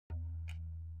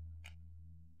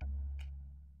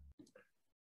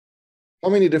How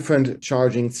many different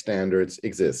charging standards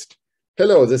exist?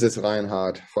 Hello, this is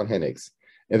Reinhard von Hennigs.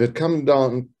 If it comes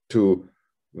down to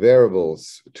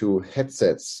wearables, to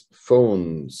headsets,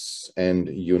 phones, and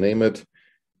you name it,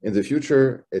 in the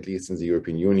future, at least in the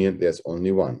European Union, there's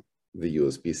only one, the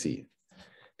USB-C.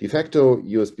 De facto,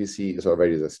 USB-C is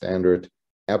already the standard.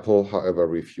 Apple, however,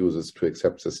 refuses to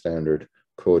accept the standard,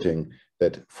 quoting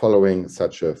that following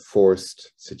such a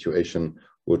forced situation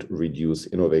would reduce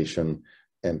innovation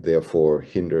and therefore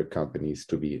hinder companies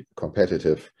to be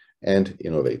competitive and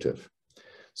innovative.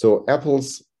 So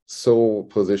Apple's sole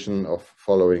position of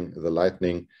following the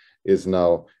lightning is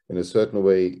now in a certain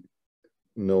way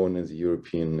known in the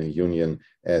European Union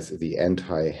as the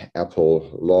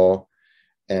anti-Apple law.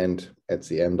 And at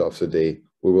the end of the day,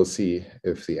 we will see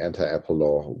if the anti-Apple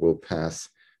law will pass.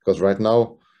 Because right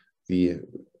now, the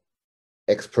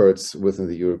experts within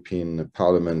the European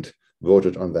Parliament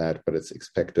voted on that, but it's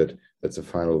expected that the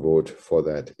final vote for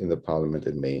that in the Parliament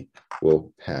in May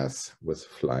will pass with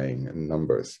flying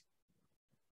numbers.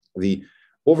 The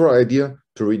overall idea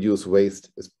to reduce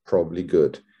waste is probably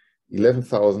good.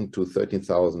 11,000 to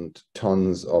 13,000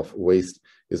 tons of waste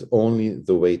is only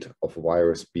the weight of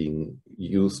wires being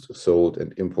used, sold,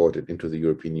 and imported into the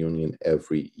European Union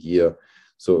every year.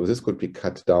 So this could be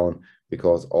cut down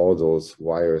because all those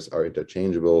wires are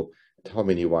interchangeable. How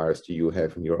many wires do you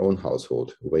have in your own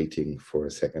household waiting for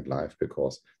a second life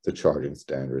because the charging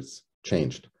standards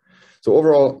changed? So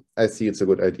overall, I see it's a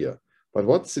good idea. But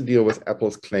what's the deal with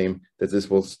Apple's claim that this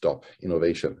will stop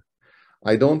innovation?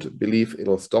 I don't believe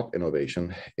it'll stop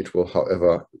innovation. It will,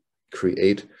 however,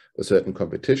 create a certain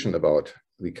competition about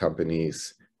the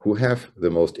companies who have the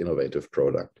most innovative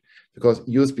product. Because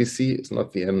USB-C is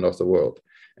not the end of the world.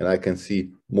 And I can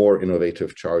see more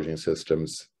innovative charging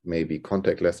systems, maybe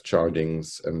contactless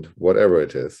chargings and whatever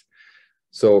it is.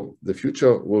 So the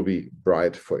future will be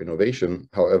bright for innovation.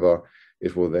 However,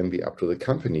 it will then be up to the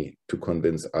company to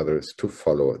convince others to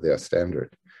follow their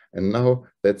standard. And now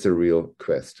that's a real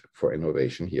quest for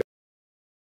innovation here.